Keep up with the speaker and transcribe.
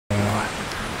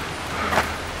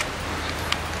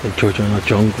El chocho en los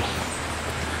chongos.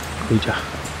 Escucha.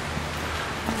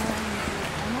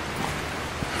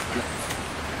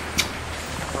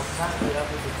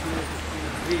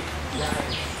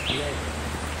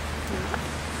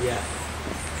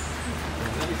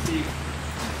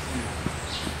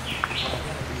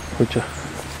 Escucha.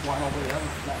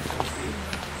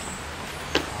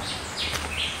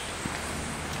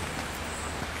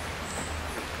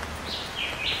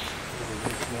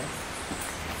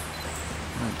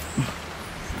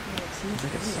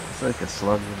 It's like a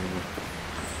slug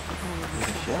with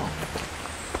a shell.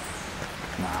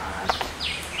 Nah.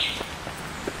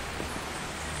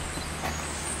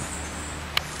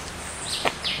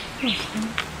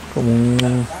 Como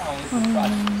un...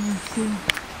 sí.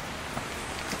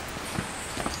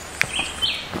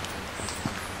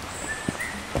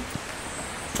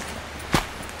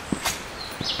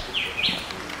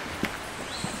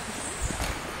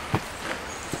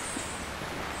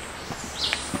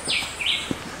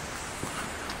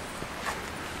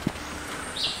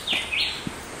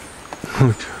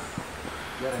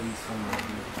 Gotta be somewhere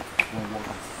here.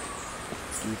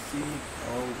 You see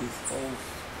all these holes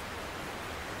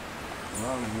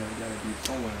around here, gotta be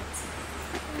somewhere.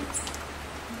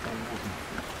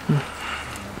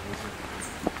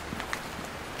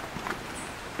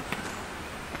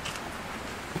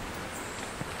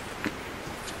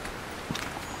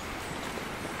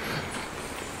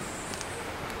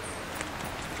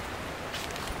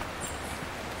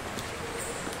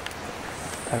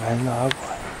 Está cayendo agua.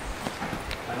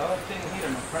 Another thing here,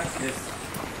 my friends, is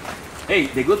hey,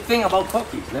 the good thing about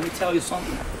coquis, let me tell you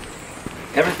something.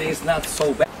 Everything is not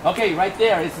so bad. Okay, right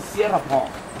there is the Sierra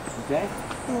palm. Okay?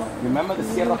 Remember the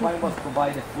Sierra palm was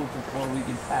provided food for Puerto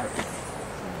Rican parrots.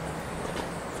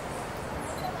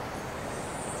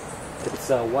 It's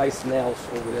white snails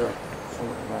over there,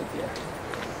 somewhere right there.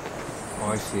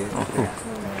 Oh, I see it. Okay.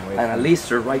 And a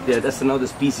lizard right there. That's another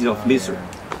species of lizard.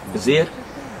 You see it?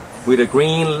 With a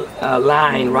green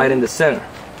line right in the center.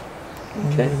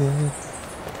 Okay.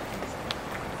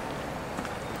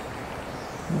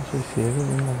 No soy ciego,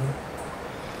 no.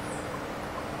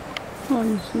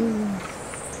 Ay, sí.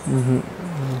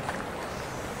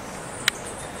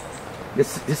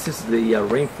 This is the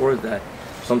rainforest that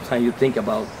sometimes you think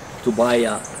about to buy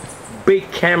a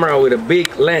big camera with a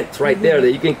big lens right there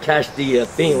that you can catch the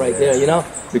thing right there, you know?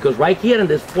 Because right here in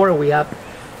this forest we have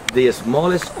the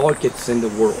smallest orchids in the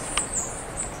world.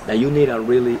 That you need a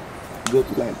really good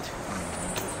lens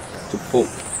to pull.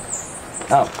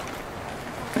 Now,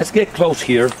 let's get close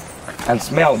here and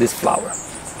smell this flower.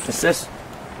 It says,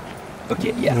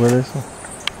 okay, yeah. What is it?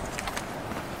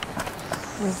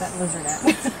 Where's that lizard at?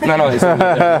 No,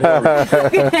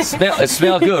 it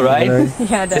smells good, right?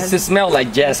 Yeah, it does. It smells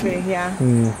like jasmine. Yeah.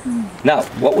 Now,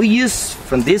 what we use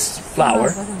from this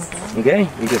flower, okay,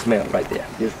 you can smell it right there.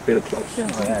 Just very close.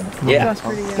 Yeah. That's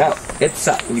pretty good. Now, it's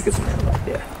you can smell it right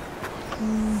there.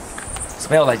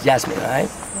 Smell like jasmine, right?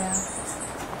 Yeah.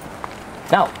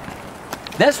 Now,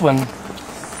 this one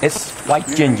is white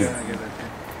ginger.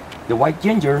 The white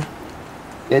ginger,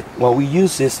 what we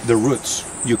use is the roots.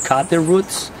 You cut the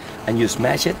roots and you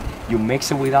smash it. You mix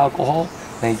it with alcohol.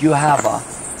 Then you have a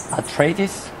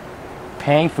arthritis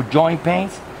pain for joint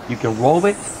pains. You can roll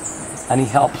it, and it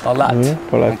helps a lot.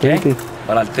 Por la artritis.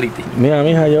 Para artritis. Mira,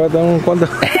 mija, llévate un cuanto.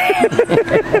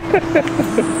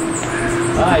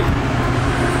 Ay.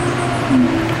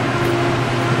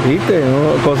 ¿Viste?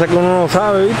 No, cosas que uno no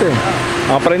sabe, ¿viste?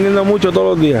 Aprendiendo mucho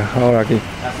todos los días ahora aquí.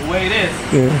 That's the way it is.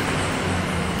 Sí.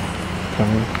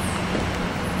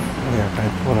 Voy a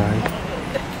caer por ahí.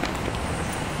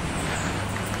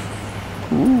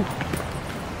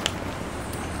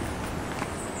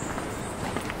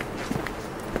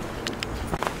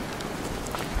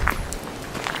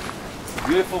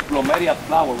 Beautiful plumeria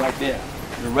flower right there.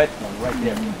 The red one right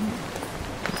there.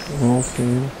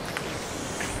 Okay.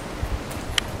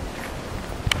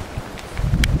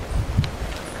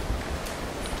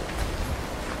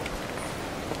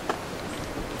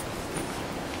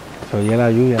 Se oye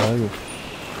la lluvia, oye.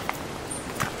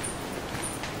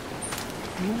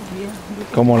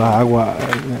 Como la agua.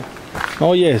 ¿No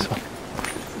oye eso?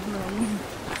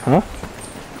 ¿Ah?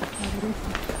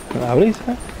 La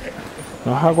brisa.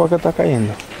 No es agua que está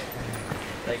cayendo.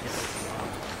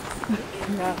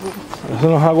 Eso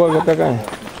no es agua que está cayendo.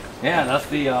 Yeah, that's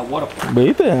the waterfall.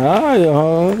 ¿Viste? Ah,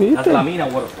 yo, ¿viste? That's la mina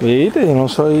waterfall. ¿Viste? Yo no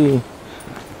soy...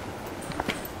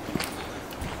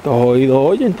 Los oídos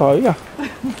oyen todavía.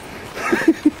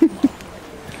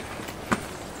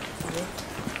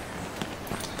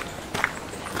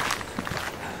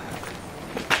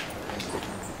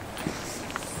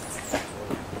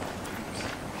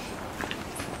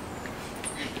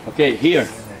 Okay, here.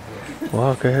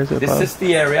 Wow, ¿qué es eso, This padre? is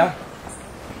the area.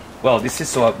 Well, this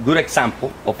is a good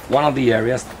example of one of the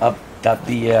areas that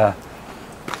the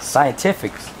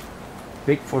scientifics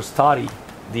pick for study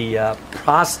the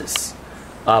process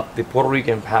of the Puerto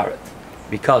Rican parrot.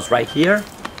 Because right here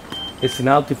is an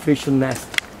artificial nest.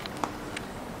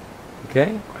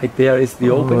 Okay, right there is the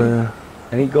opening. yeah.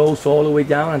 And it goes all the way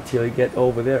down until you get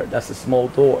over there. That's a small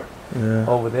door. Yeah.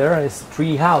 Over there is a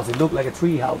tree house. It looked like a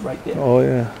tree house right there. Oh,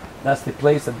 yeah. That's the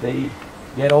place that they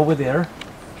get over there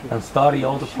and study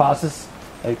all the process.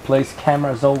 They place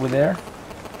cameras over there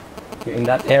in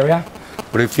that area.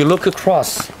 But if you look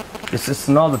across, this is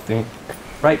another thing.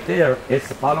 Right there is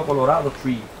a Palo Colorado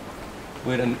tree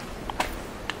with a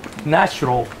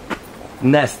natural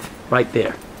nest right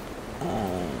there.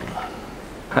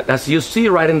 As you see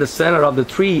right in the center of the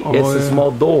tree, it's a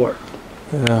small door.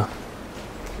 Yeah.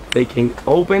 They can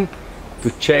open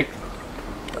to check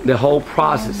the whole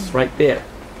process right there.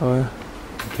 Oh, yeah.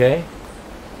 Okay?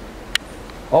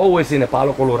 Always in the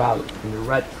Palo Colorado, in the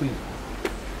red tree.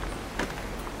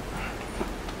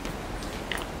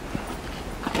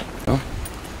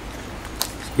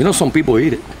 You know, some people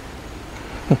eat it.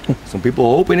 Some people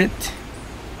open it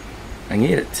and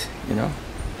eat it, you know.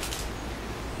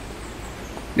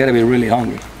 You gotta be really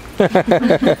hungry.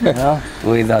 You know,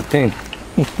 to eat that thing.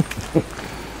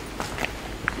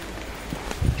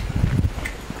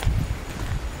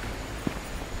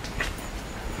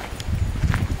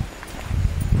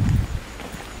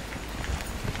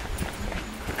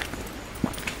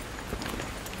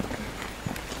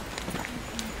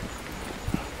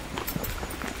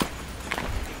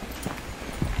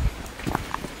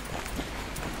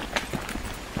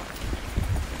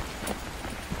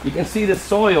 You can see the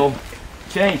soil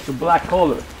change to black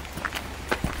color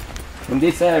in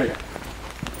this area.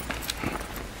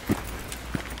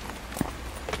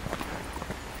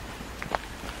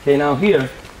 Okay, now here,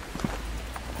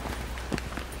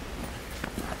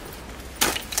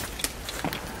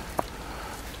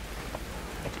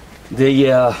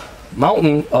 the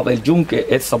mountain of El Yunque,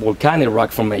 it's a volcanic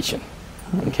rock formation.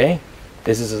 Okay,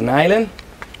 this is an island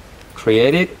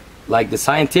created, like the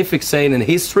scientific saying in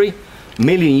history,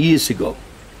 million years ago.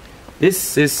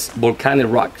 This is volcanic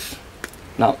rocks.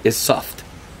 Now it's soft.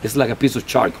 It's like a piece of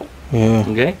charcoal. Yeah.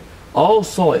 Okay? All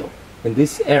soil in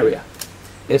this area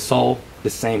is all the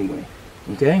same way.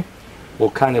 Okay?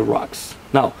 Volcanic rocks.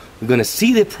 Now we're gonna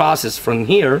see the process from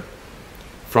here,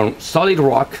 from solid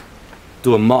rock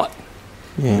to a mud.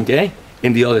 Yeah. Okay?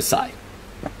 In the other side.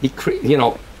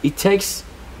 It takes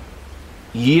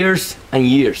years and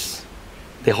years,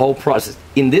 the whole process.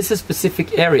 In this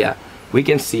specific area, we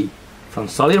can see from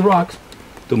solid rocks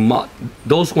to mud.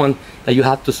 Those ones that you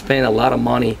have to spend a lot of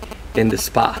money in the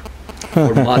spa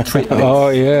for mud treatment. Oh,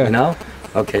 yeah. You know?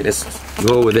 Okay, let's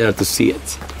go over there to see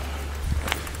it.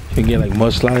 You get like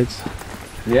mudslides.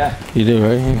 Yeah. You do,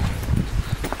 right? Yeah.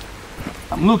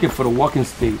 I'm looking for the walking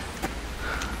stick.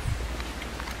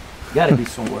 Gotta be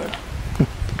somewhere.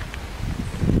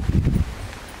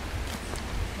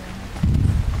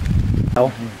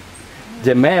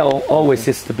 The male always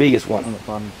is the biggest one.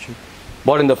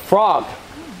 But in the frog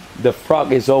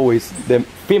is always, the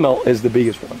female is the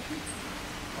biggest one.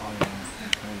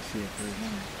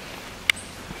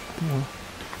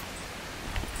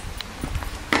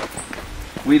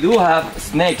 We do have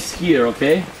snakes here,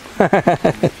 okay?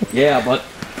 Yeah, but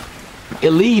they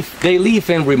live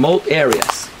in remote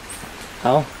areas,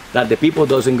 that the people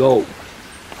doesn't go,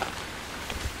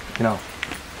 you know.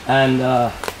 And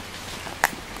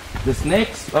the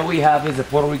snakes that we have is the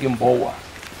Puerto Rican boa.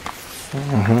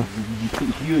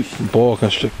 Huge. Boa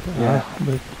constrictor. Yeah.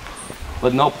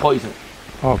 But no poison.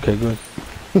 Okay, good.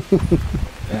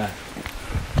 Yeah.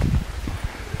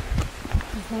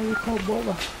 That's why we call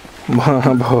boba.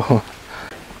 Boa.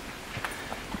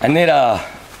 I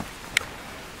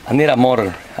need a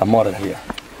motor here.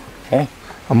 Okay?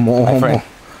 My friend.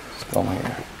 Let's go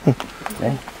here.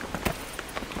 Okay?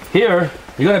 Here,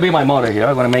 you're gonna be my motor here.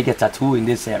 I'm gonna make a tattoo in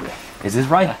this area. Is this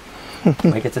right?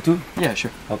 Make a tattoo? Yeah,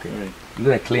 sure. Okay. You're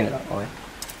gonna clean it up, alright?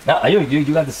 Now, you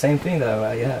got the same thing that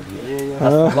I have. Yeah.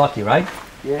 That's lucky, right?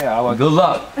 Yeah, I Good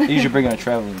luck. usually bring on a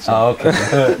traveling. So. Oh, okay.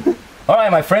 Good. All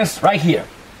right, my friends, right here.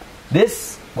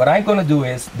 This, what I'm gonna do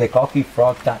is the coqui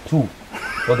frog tattoo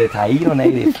for the Taíno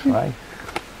native, right?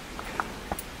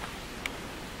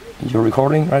 You're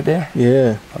recording right there?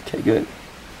 Yeah. Okay, good.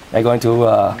 I'm going to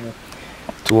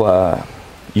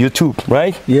YouTube,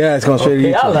 right? Yeah, it's going straight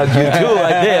Okay, to I YouTube. love YouTube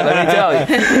right there, let me tell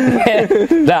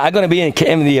you. Now, I'm gonna be in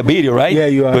the video, right? Yeah,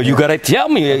 you are. But you gotta tell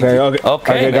me.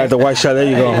 Okay, got the white shot. There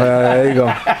you go. There you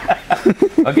go.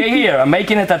 Okay, here, I'm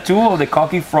making a tattoo of the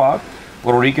coqui frog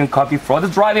Puerto Rican coqui frog.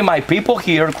 It's driving my people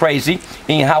here crazy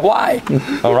in Hawaii.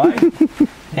 All right?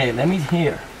 Hey, let me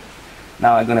hear.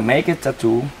 Now I'm gonna make a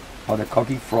tattoo of the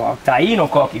coqui frog, Taino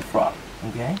coqui frog.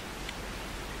 Okay?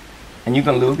 And you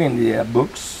can look in the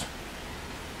books,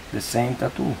 the same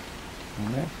tattoo.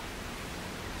 Okay?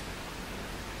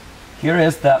 Here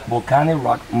is the volcanic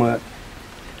rock mud.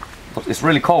 It's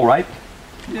really cold, right?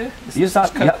 Yeah, It's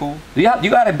kind of cool. You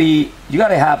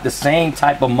gotta have the same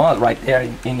type of mud right there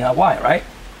in Hawaii, right?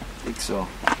 I think so.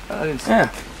 I didn't see Yeah.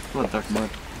 a lot of dark mud.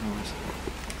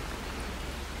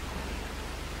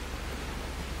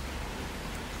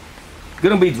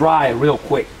 Gonna be dry real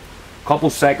quick. Couple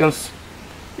seconds,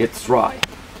 it's dry.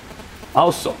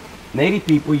 Also, native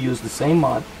people use the same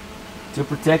mud to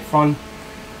protect from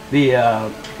the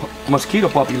mosquito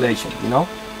population, you know?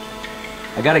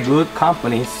 I got a good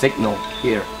company signal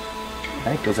here,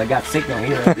 okay? Because I got signal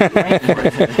here.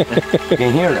 You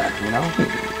can hear that, you know?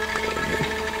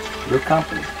 Good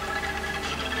company.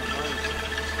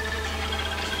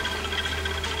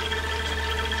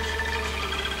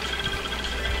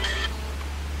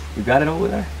 You got it over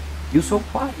there? You so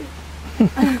quiet.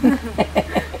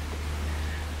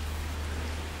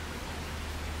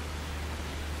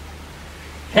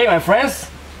 Hey, my friends,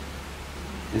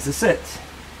 this is it.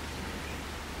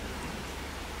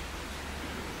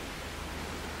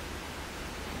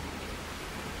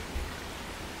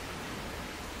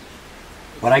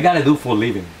 What I gotta do for a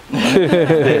living.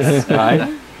 This, right?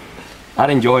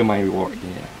 I enjoy my work,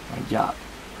 yeah, my job.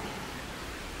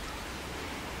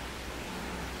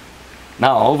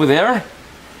 Now over there,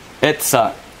 it's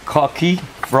a coqui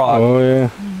frog. Oh yeah.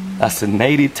 That's a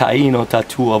native Taino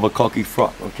tattoo of a coqui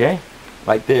frog, okay?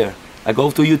 Right there. I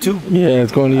go to YouTube. Yeah,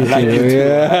 it's going to like YouTube.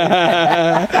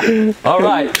 YouTube. Yeah. All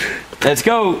right, let's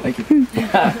go. Thank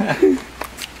you.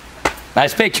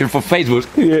 Nice picture for Facebook.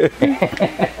 Yeah.